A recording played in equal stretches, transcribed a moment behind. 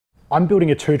I'm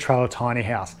building a 2-trailer tiny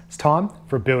house. It's time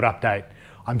for a build update.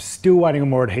 I'm still waiting on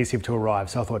more adhesive to arrive,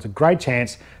 so I thought it's a great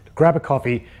chance to grab a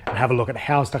coffee and have a look at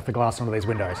how I stuck the glass onto these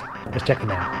windows. Let's check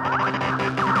them out.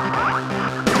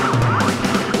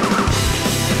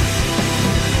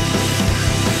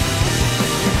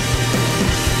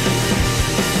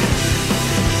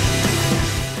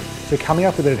 So coming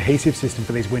up with an adhesive system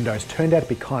for these windows turned out to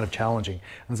be kind of challenging,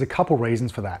 and there's a couple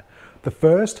reasons for that. The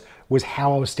first was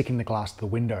how I was sticking the glass to the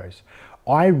windows.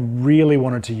 I really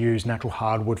wanted to use natural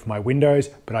hardwood for my windows,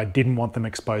 but I didn't want them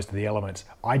exposed to the elements.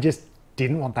 I just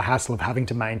didn't want the hassle of having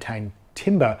to maintain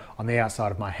timber on the outside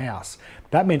of my house.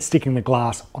 That meant sticking the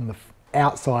glass on the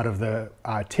outside of the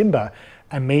timber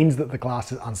and means that the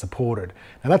glass is unsupported.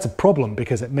 Now that's a problem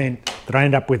because it meant that I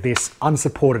ended up with this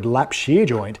unsupported lap shear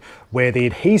joint where the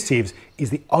adhesives is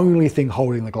the only thing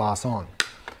holding the glass on.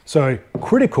 So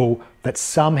critical that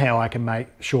somehow I can make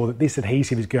sure that this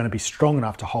adhesive is going to be strong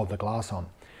enough to hold the glass on.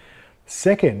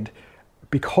 Second,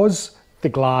 because the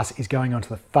glass is going onto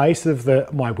the face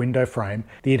of my window frame,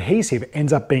 the adhesive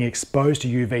ends up being exposed to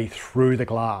UV through the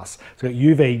glass. So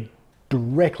UV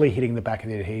directly hitting the back of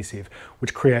the adhesive,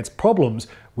 which creates problems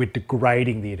with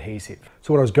degrading the adhesive.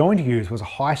 So what I was going to use was a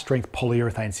high strength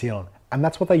polyurethane sealant, and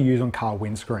that's what they use on car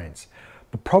windscreens.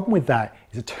 The problem with that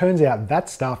is it turns out that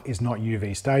stuff is not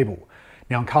UV stable.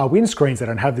 Now on car windscreens they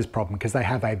don't have this problem because they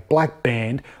have a black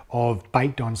band of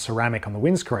baked on ceramic on the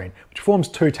windscreen, which forms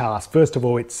two tasks. First of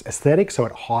all, it's aesthetic, so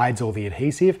it hides all the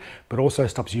adhesive, but also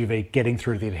stops UV getting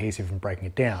through to the adhesive and breaking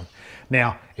it down.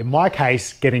 Now, in my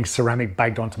case, getting ceramic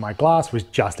baked onto my glass was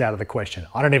just out of the question.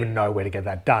 I don't even know where to get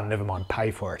that done, never mind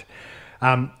pay for it.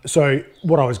 So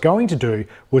what I was going to do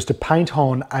was to paint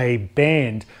on a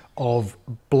band of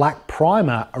black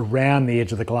primer around the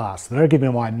edge of the glass. So that'll give me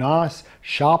my nice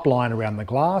sharp line around the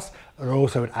glass, and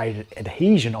also it aided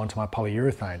adhesion onto my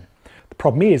polyurethane. The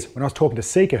problem is, when I was talking to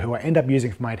Seeker, who I end up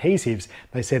using for my adhesives,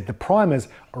 they said the primers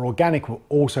are organic, will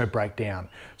also break down.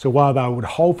 So while they would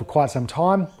hold for quite some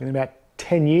time, in about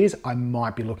 10 years, I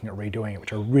might be looking at redoing it,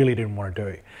 which I really didn't want to do.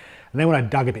 And then when I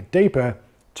dug a bit deeper,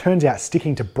 turns out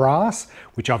sticking to brass,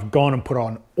 which I've gone and put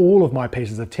on all of my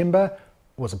pieces of timber,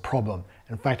 was a problem.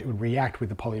 In fact, it would react with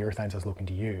the polyurethanes I was looking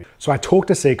to use. So I talked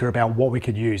to Seeker about what we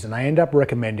could use, and they ended up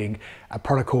recommending a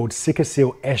product called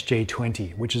Sikkersil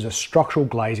SG20, which is a structural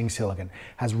glazing silicone. It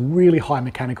has really high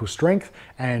mechanical strength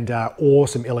and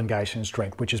awesome elongation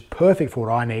strength, which is perfect for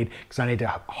what I need because I need to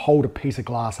hold a piece of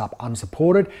glass up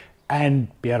unsupported and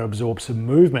be able to absorb some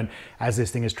movement as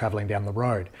this thing is traveling down the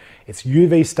road. It's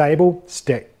UV stable,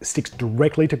 sticks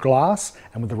directly to glass,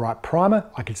 and with the right primer,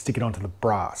 I could stick it onto the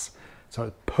brass. So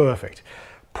it's perfect.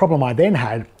 Problem I then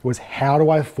had was, how do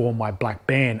I form my black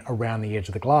band around the edge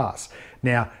of the glass?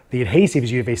 Now, the adhesive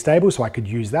is UV stable, so I could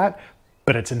use that,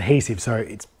 but it's adhesive, so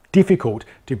it's difficult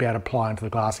to be able to apply onto the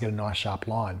glass and get a nice sharp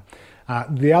line.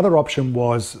 The other option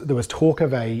was, there was talk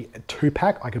of a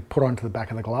 2-pack I could put onto the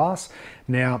back of the glass.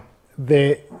 Now,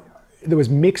 there was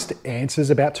mixed answers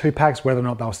about 2-packs, whether or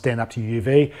not they'll stand up to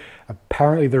UV.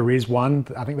 Apparently there is one,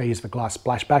 I think they use for glass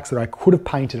splashbacks, that I could have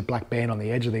painted a black band on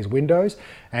the edge of these windows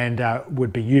and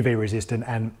would be UV resistant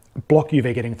and block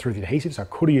UV getting through the adhesive. So I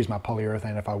could have used my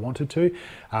polyurethane if I wanted to,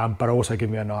 but also give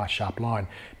me a nice sharp line.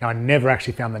 Now I never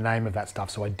actually found the name of that stuff,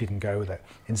 so I didn't go with it.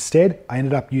 Instead, I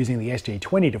ended up using the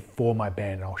SG20 to form my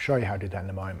band, and I'll show you how I did that in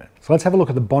a moment. So let's have a look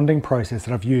at the bonding process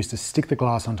that I've used to stick the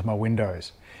glass onto my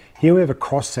windows. Here we have a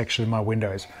cross section of my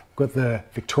windows. We've got the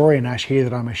Victorian ash here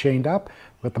that I machined up.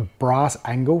 We've got the brass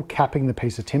angle capping the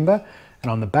piece of timber.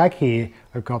 And on the back here,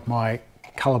 I've got my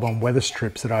Colorbond weather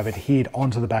strips that I've adhered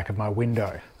onto the back of my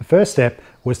window. The first step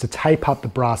was to tape up the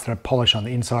brass that I polished on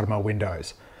the inside of my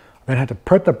windows. I then had to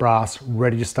prep the brass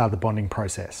ready to start the bonding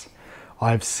process.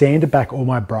 I've sanded back all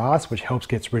my brass, which helps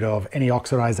get rid of any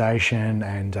oxidization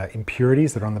and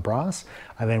impurities that are on the brass.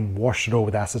 I then washed it all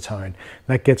with acetone.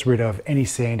 That gets rid of any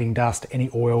sanding dust, any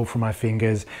oil from my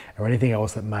fingers, or anything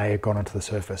else that may have gone onto the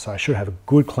surface. So I should have a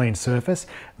good clean surface.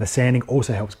 The sanding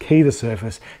also helps key the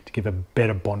surface to give a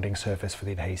better bonding surface for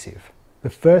the adhesive. The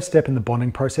first step in the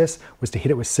bonding process was to hit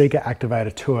it with Seeker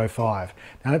Activator 205.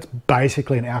 Now that's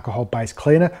basically an alcohol-based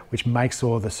cleaner which makes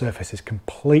sure the surface is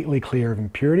completely clear of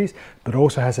impurities, but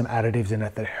also has some additives in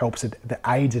it that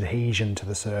aids adhesion to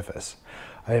the surface.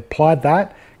 I applied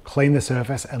that, cleaned the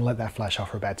surface, and let that flash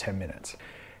off for about 10 minutes.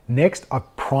 Next, I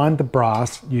primed the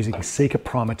brass using Seeker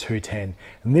Primer 210,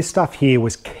 and this stuff here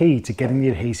was key to getting the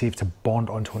adhesive to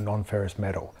bond onto a non-ferrous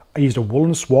metal. I used a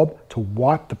woolen swab to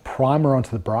wipe the primer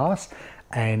onto the brass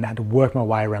and had to work my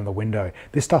way around the window.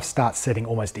 This stuff starts setting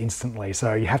almost instantly,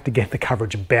 so you have to get the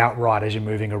coverage about right as you're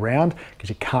moving around because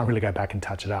you can't really go back and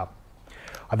touch it up.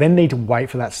 I then need to wait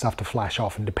for that stuff to flash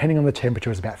off, and depending on the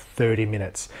temperature, it's about 30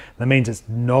 minutes. That means it's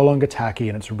no longer tacky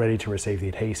and it's ready to receive the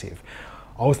adhesive.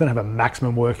 I also then have a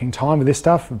maximum working time with this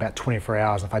stuff, about 24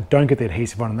 hours. If I don't get the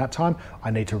adhesive on in that time,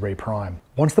 I need to reprime.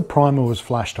 Once the primer was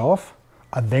flashed off,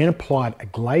 I then applied a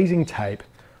glazing tape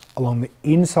along the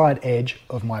inside edge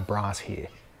of my brass here.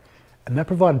 And that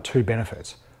provided two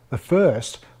benefits. The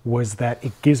first was that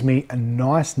it gives me a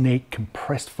nice, neat,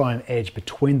 compressed foam edge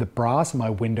between the brass and my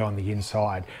window on the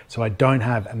inside, so I don't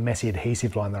have a messy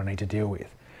adhesive line that I need to deal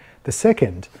with. The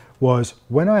second was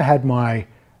when I had my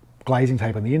glazing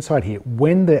tape on the inside here,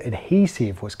 when the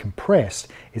adhesive was compressed,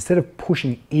 instead of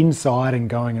pushing inside and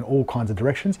going in all kinds of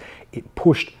directions, it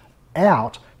pushed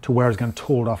out to where I was going to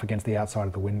tool it off against the outside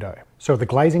of the window. So with the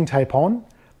glazing tape on,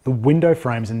 the window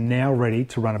frames are now ready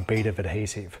to run a bead of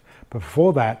adhesive. But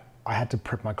before that, I had to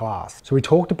prep my glass. So we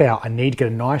talked about I need to get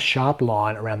a nice sharp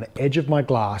line around the edge of my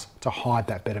glass to hide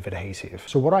that bed of adhesive.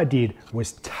 So what I did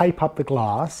was tape up the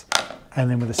glass and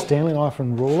then with a Stanley knife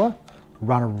and ruler,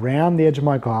 run around the edge of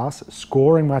my glass,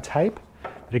 scoring my tape,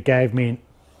 but it gave me an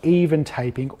even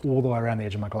taping all the way around the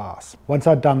edge of my glass. Once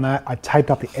I'd done that, I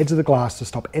taped up the edge of the glass to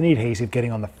stop any adhesive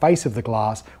getting on the face of the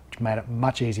glass, which made it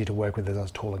much easier to work with as I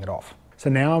was tooling it off. So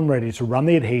now I'm ready to run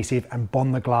the adhesive and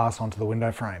bond the glass onto the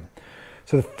window frame.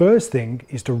 So the first thing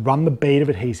is to run the bead of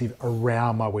adhesive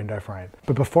around my window frame.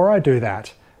 But before I do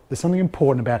that, there's something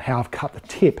important about how I've cut the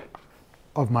tip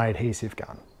of my adhesive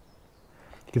gun.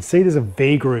 You can see there's a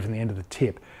V groove in the end of the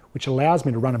tip, which allows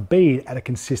me to run a bead at a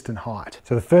consistent height.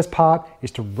 So the first part is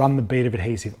to run the bead of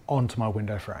adhesive onto my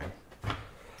window frame.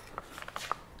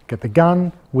 Get the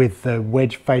gun with the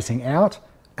wedge facing out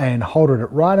and hold it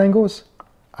at right angles.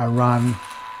 I run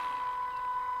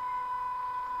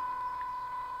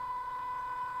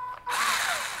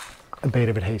a bead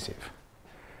of adhesive.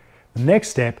 The next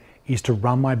step is to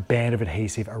run my band of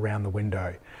adhesive around the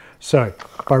window. So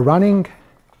by running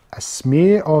a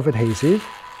smear of adhesive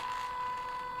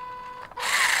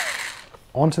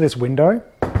onto this window,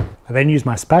 I then use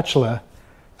my spatula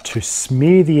to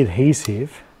smear the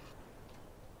adhesive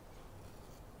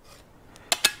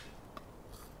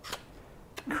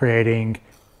creating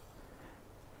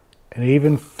an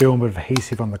even film of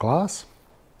adhesive on the glass.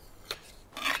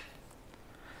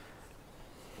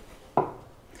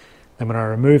 Then when I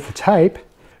remove the tape,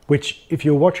 which if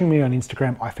you're watching me on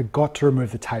Instagram, I forgot to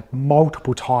remove the tape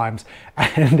multiple times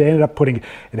and ended up putting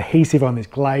adhesive on this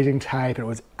glazing tape, and it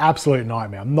was an absolute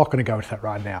nightmare. I'm not going to go into that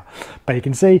right now. But you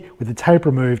can see with the tape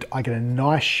removed, I get a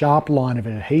nice sharp line of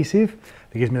adhesive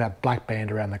that gives me that black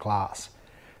band around the glass.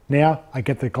 Now I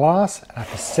get the glass and I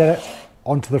have to set it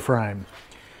onto the frame.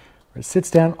 When it sits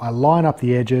down, I line up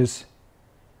the edges,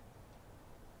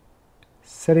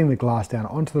 setting the glass down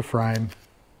onto the frame,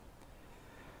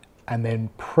 and then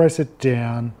press it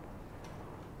down,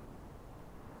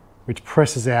 which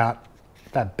presses out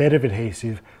that bed of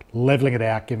adhesive, leveling it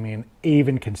out, giving me an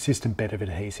even, consistent bed of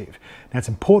adhesive. Now it's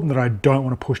important that I don't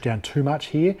want to push down too much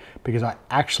here because I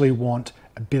actually want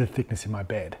a bit of thickness in my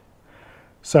bed.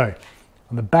 So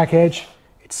on the back edge,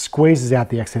 it squeezes out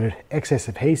the excess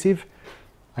adhesive.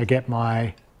 I get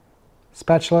my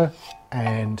spatula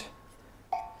and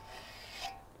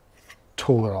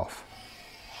tool it off.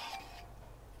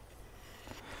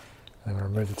 Then I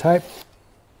remove the tape.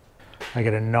 I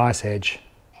get a nice edge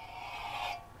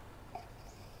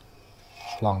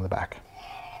along the back.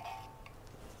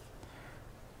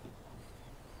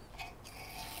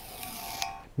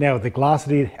 Now with the glass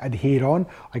adhered on,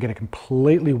 I get a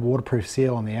completely waterproof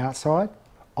seal on the outside.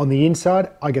 On the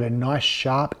inside, I get a nice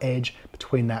sharp edge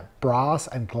between that brass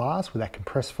and glass with that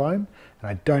compressed foam, and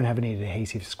I don't have any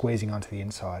adhesive squeezing onto the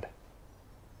inside.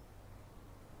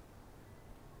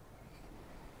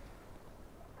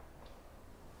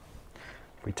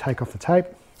 We take off the tape,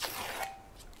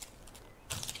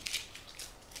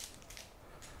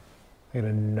 get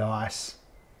a nice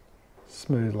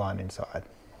smooth line inside.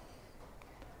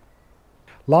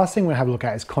 Last thing we'll have a look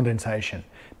at is condensation.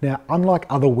 Now, unlike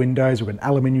other windows with an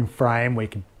aluminium frame where you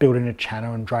can build in a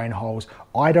channel and drain holes,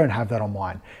 I don't have that on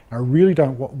mine. And I really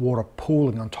don't want water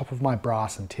pooling on top of my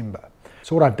brass and timber.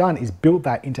 So what I've done is built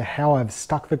that into how I've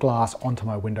stuck the glass onto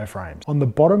my window frames. On the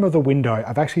bottom of the window,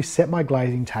 I've actually set my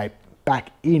glazing tape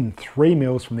back in 3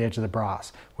 mils from the edge of the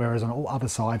brass, whereas on all other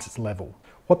sides it's level.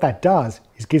 What that does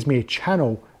is gives me a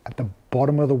channel at the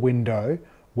bottom of the window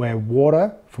where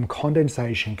water from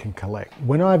condensation can collect.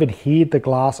 When I've adhered the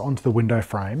glass onto the window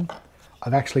frame,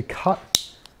 I've actually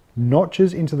cut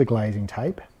notches into the glazing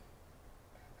tape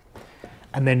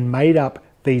and then made up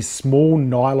these small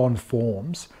nylon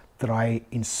forms that I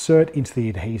insert into the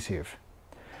adhesive.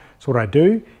 So what I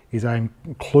do is I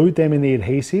include them in the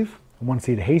adhesive And once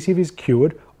the adhesive is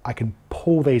cured, I can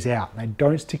pull these out. They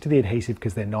don't stick to the adhesive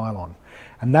because they're nylon.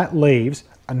 And that leaves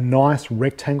a nice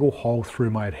rectangle hole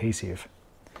through my adhesive.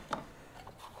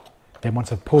 Then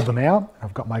once I've pulled them out,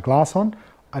 I've got my glass on,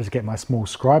 I just get my small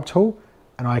scribe tool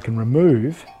and I can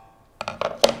remove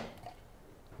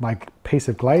my piece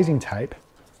of glazing tape,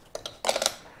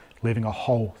 leaving a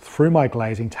hole through my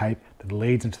glazing tape that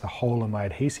leads into the hole in my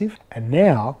adhesive. And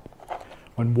now,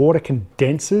 when water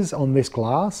condenses on this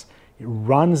glass, it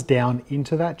runs down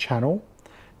into that channel,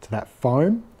 to that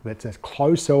foam, that's a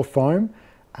closed cell foam,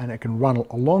 and it can run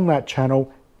along that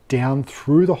channel down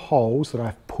through the holes that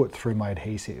I've put through my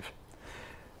adhesive.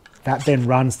 That then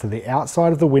runs to the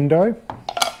outside of the window,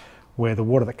 where the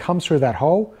water that comes through that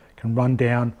hole can run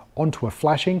down onto a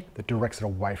flashing that directs it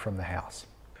away from the house.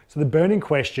 So the burning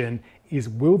question is,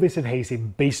 will this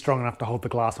adhesive be strong enough to hold the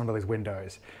glass onto these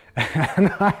windows?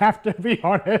 And I have to be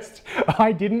honest,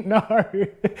 I didn't know.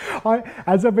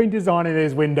 As I've been designing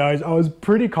these windows, I was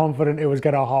pretty confident it was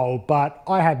going to hold, but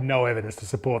I had no evidence to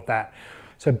support that.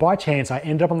 So by chance, I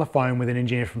ended up on the phone with an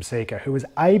engineer from Seeker who was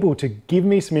able to give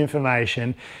me some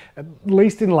information, at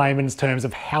least in layman's terms,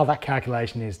 of how that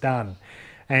calculation is done.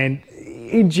 And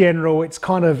in general, it's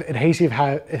kind of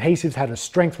adhesives had a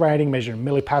strength rating measured in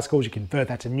millipascals. You can convert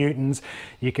that to newtons.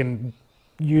 You can,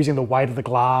 using the weight of the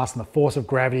glass and the force of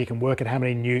gravity, you can work out how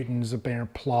many newtons have been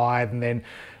applied. And then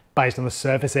based on the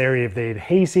surface area of the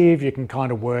adhesive, you can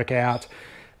kind of work out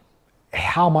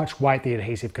how much weight the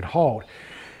adhesive could hold.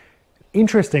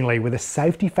 Interestingly, with a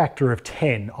safety factor of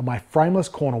 10 on my frameless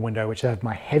corner window, which has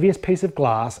my heaviest piece of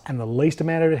glass and the least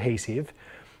amount of adhesive,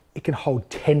 it can hold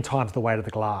 10 times the weight of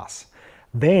the glass.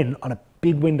 Then on a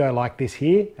big window like this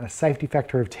here, and a safety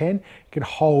factor of 10, it can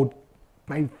hold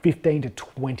maybe 15 to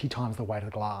 20 times the weight of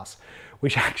the glass,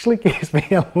 which actually gives me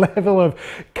a level of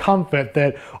comfort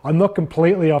that I'm not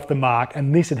completely off the mark,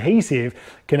 and this adhesive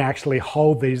can actually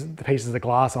hold the pieces of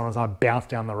glass on as I bounce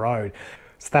down the road.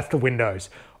 So that's the windows.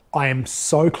 I am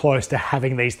so close to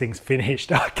having these things finished.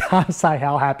 I can't say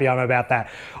how happy I'm about that.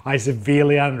 I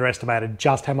severely underestimated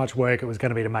just how much work it was going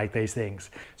to be to make these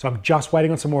things. So I'm just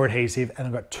waiting on some more adhesive, and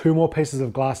I've got 2 more pieces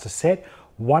of glass to set.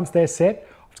 Once they're set,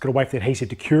 I've just got to wait for the adhesive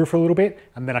to cure for a little bit,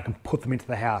 and then I can put them into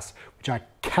the house, which I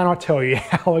cannot tell you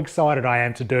how excited I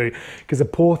am to do, because the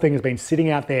poor thing has been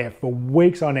sitting out there for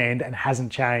weeks on end and hasn't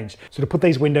changed. So to put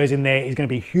these windows in there is going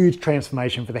to be a huge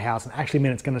transformation for the house, and actually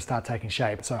mean it's going to start taking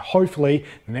shape. So hopefully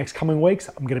the next coming weeks,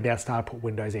 I'm going to be able to start to put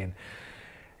windows in.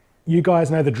 You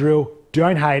guys know the drill.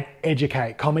 Don't hate,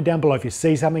 educate. Comment down below if you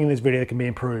see something in this video that can be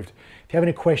improved. If you have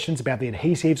any questions about the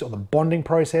adhesives or the bonding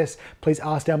process, please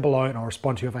ask down below and I'll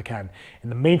respond to you if I can. In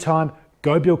the meantime,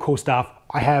 go build cool stuff.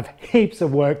 I have heaps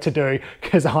of work to do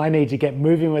because I need to get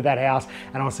moving with that house,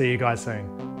 and I'll see you guys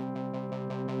soon.